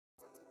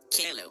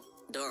Kaylu,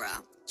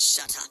 Dora,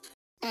 shut up.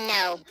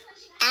 No,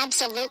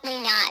 absolutely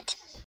not.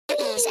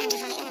 Louise and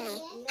Viola,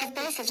 have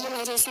both of you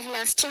ladies have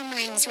lost your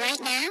minds right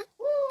now?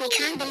 We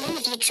can't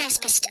believe you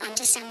trespassed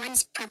onto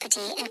someone's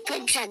property and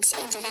put drugs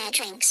into their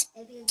drinks.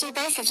 Do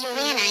both of you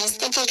realize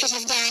that they could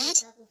have died?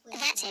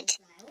 That's it.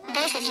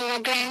 Both of you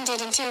are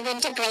grounded until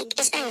winter break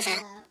is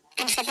over.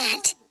 And for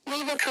that,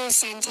 we will call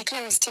Santa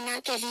Claus to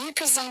not give you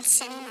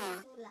presents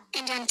anymore.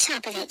 And on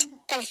top of it,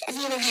 both of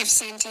you will have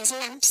Santa's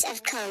lumps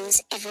of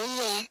coals every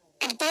year.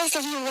 And both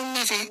of you will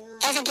never,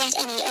 ever get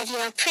any of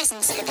your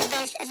presents that the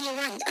both of you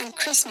want on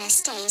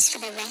Christmas days for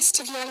the rest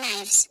of your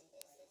lives.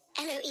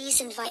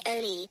 Eloise and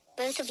Viola,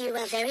 both of you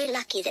are very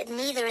lucky that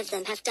neither of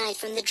them have died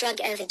from the drug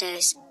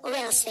overdose, or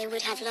else they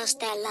would have lost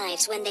their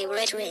lives when they were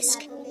at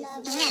risk.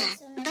 Yeah,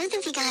 both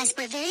of you guys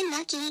were very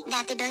lucky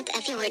that the both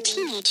of you were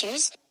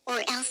teenagers,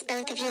 or else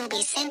both of you will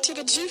be sent to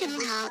the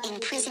juvenile hall in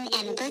prison,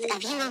 and both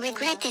of you will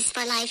regret this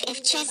for life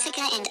if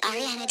Jessica and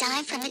Ariana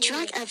die from a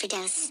drug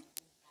overdose.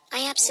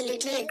 I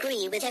absolutely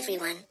agree with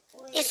everyone.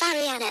 If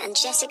Ariana and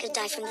Jessica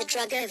die from the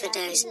drug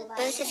overdose,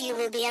 both of you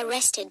will be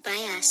arrested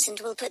by us and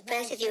will put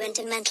both of you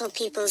into mental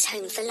people's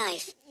home for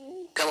life.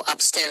 Go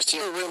upstairs to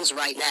your rooms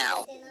right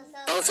now.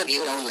 Both of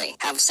you only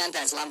have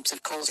Santa's lumps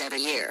of coals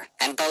every year,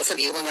 and both of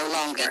you will no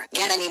longer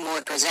get any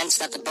more presents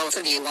that the both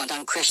of you want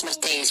on Christmas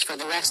days for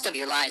the rest of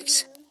your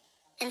lives.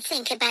 And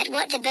think about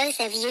what the both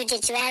of you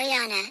did to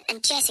Ariana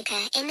and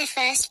Jessica in the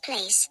first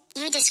place,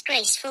 you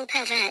disgraceful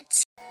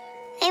perverts.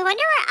 I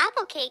wonder where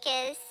Apple Cake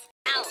is.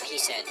 Ow, he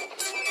said.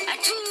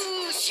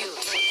 Achoo,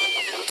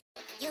 shoot.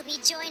 You'll be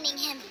joining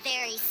him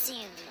very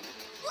soon.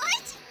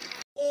 What?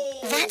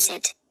 That's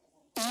it.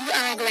 You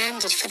are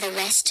grounded for the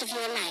rest of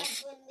your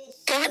life.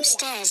 Go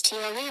upstairs to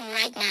your room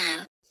right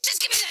now.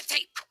 Just give me that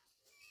tape.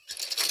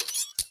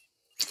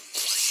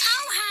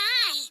 Oh,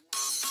 hi.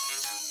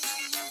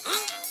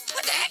 Huh?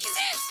 What the heck is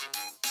this?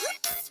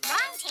 Oops,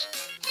 wrong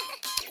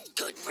tape.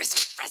 Good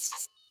wrist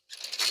press.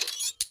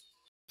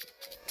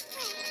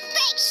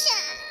 Big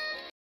shot.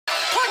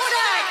 Point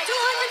back,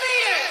 200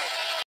 meters!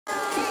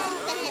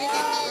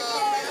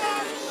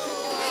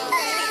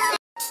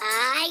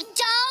 I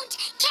don't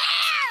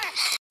care!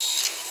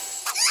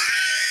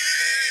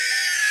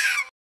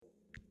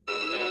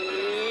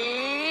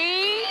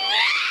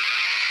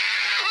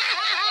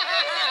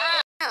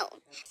 Oh,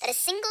 but a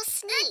single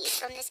sneeze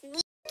from this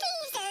meat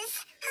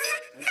Jesus.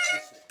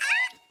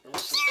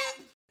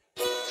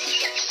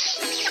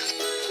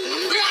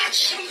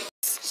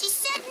 She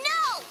said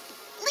no!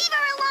 Leave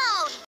her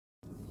alone!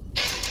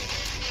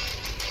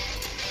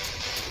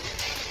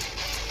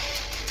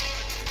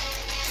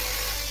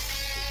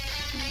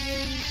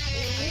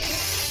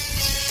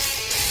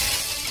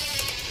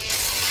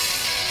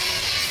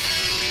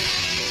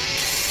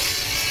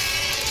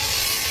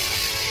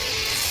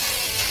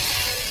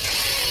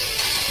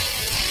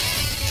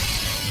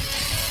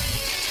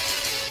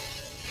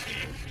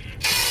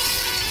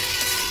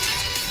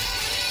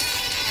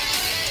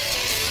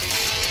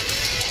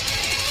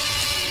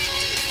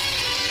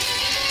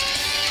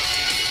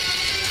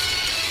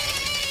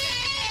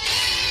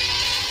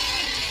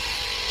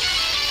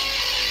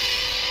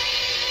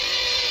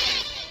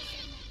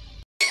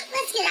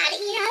 Let's get out of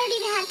here. I don't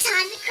even have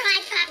time to cry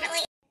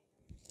properly.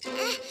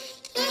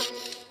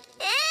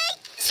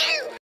 Achoo!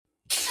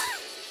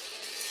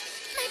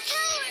 My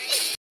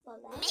powers!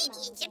 Maybe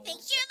it's a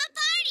picture of a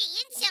party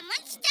in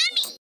someone's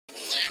tummy.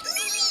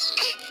 Lily,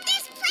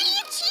 there's plenty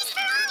of cheese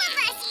for all of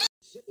us.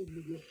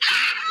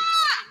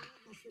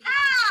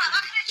 I'm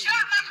gonna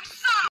drop my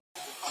croissant!